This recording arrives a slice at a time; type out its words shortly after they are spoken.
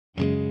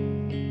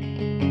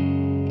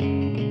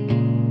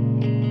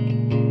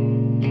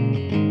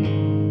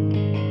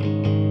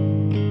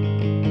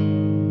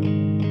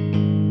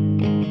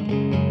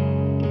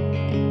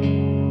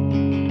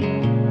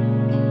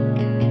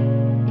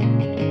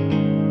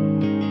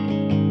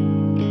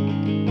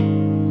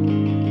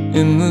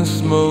in the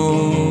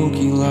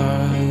smoky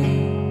light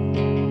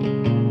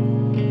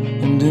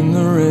and in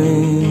the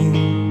rain,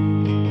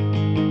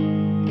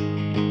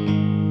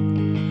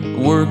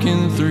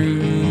 working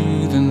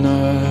through the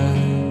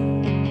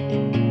night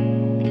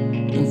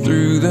and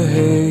through the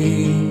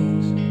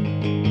haze.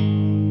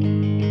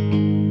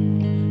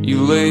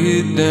 You lay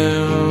it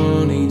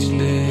down each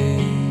day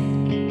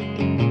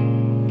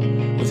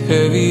with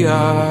heavy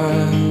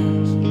eyes,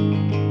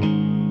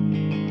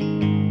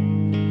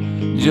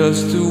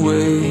 just to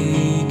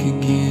wake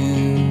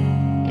again,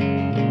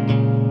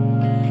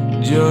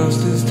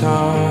 just as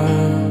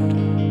tired.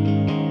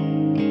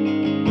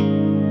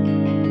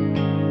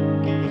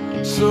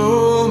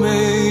 So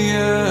may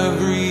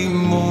every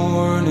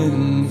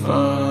morning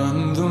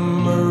find the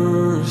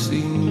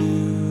mercy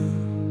new,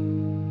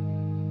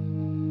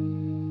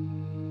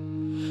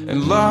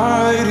 and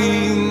light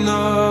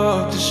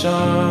enough to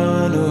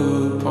shine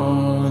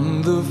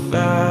upon the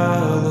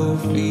fallow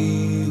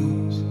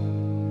fields.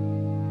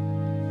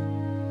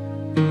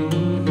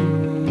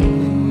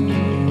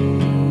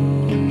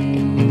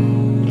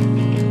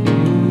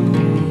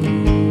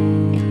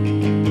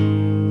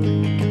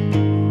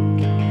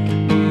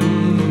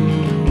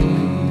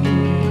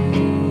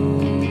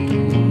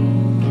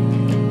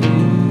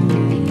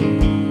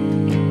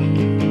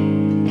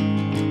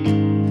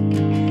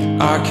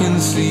 I can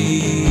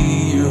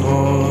see your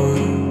heart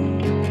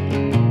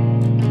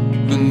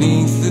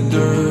beneath the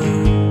dirt.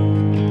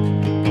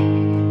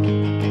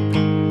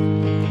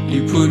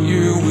 You put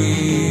your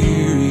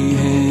weary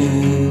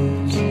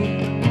hands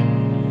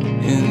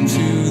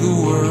into the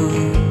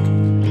work,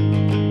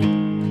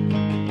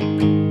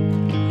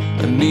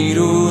 a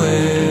needle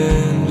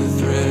and a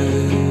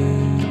thread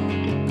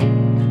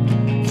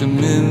to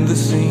mend the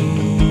seams,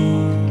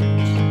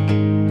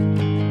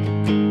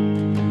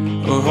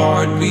 a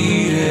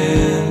heartbeat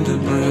and a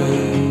breath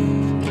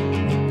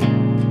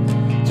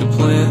to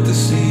plant the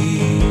seed.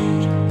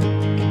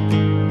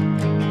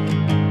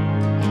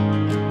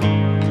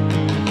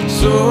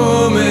 So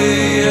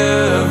may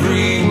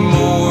every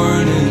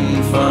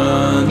morning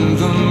find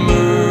the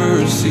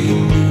mercy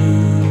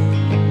new,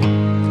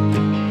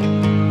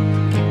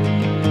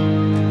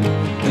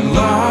 and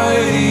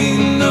light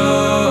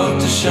enough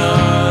to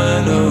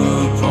shine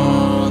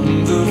upon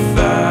the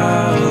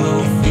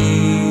fallow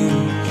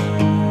fields.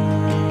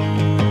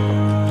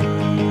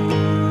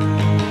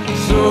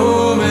 So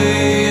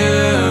may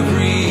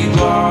every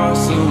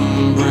blossom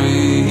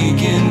break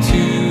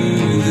into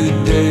the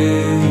day,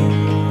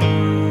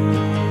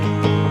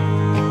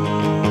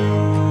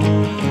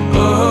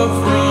 up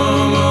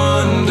from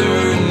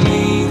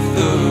underneath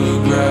the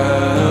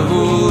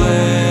gravel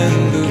and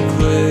the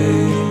clay.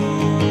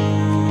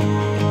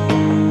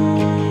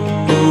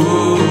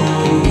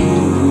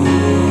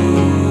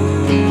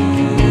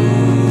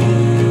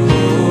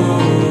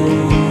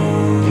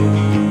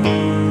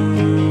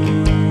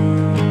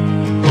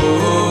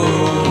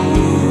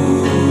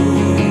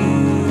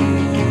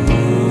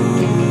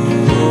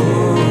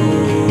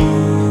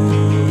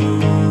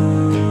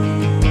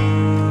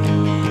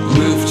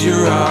 Lift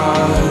your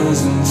eyes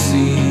and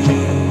see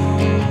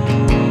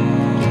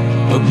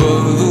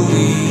above the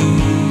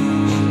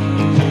leaves,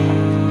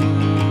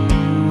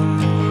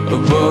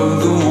 above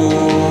the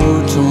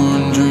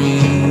war-torn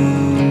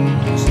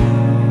dreams.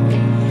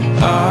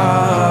 I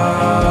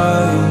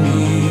am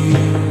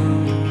here,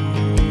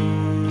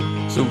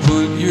 so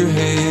put your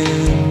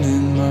hand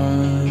in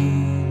mine.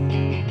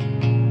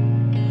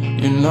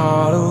 You're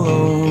not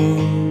alone,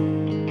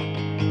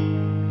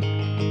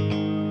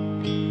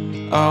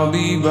 I'll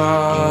be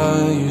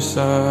by your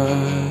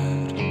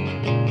side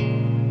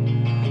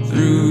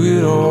through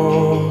it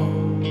all.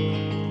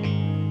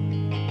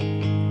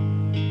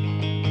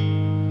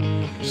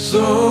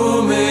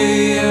 So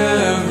may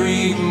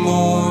every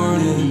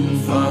morning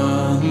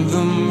find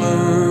the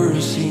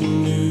mercy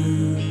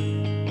new,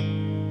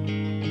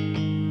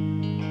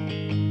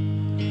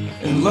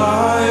 and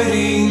light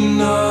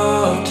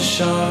enough to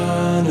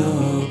shine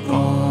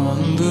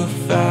upon the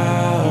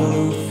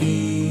fallow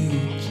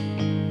fields.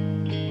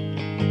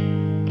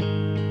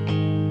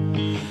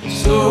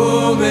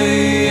 So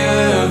may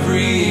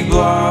every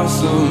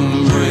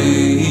blossom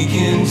break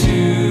into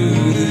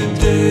the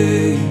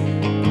day,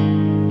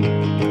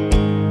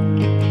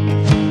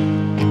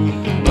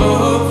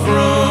 up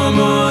from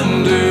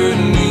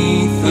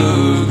underneath the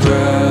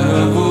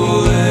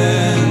gravel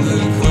and the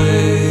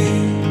clay.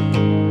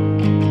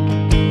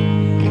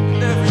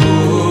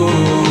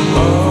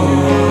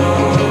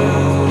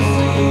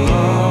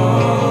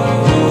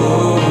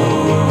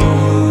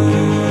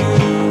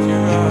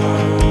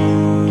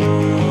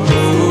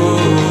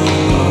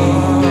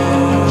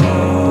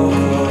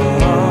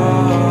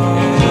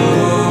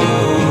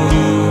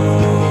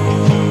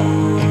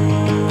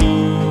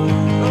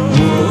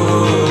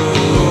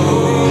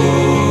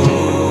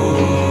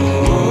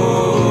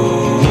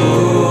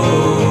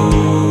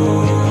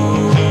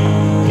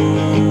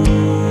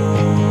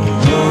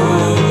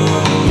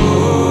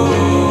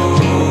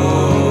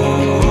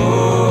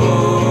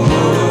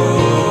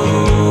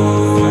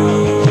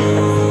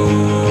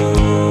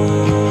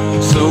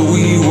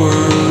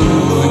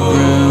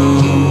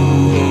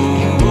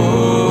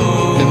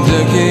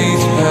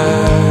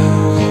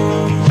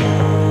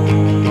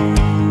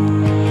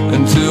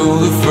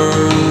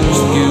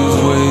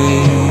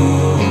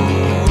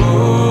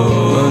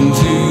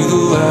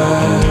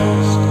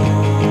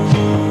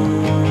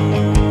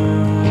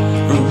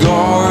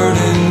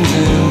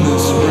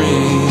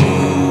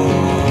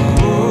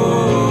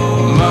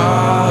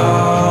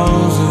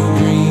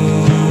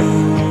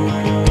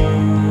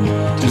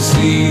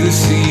 see the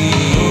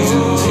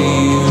seasons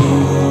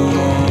heal,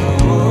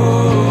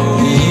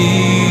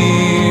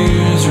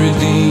 years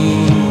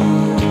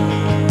redeemed,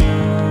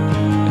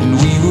 and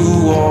we will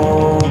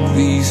walk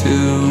these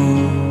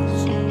hills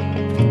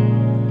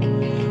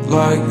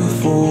like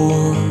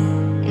before.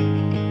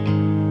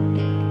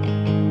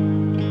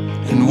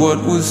 And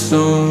what was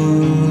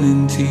sown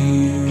in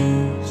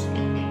tears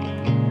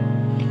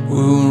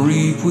we'll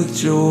reap with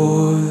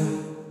joy.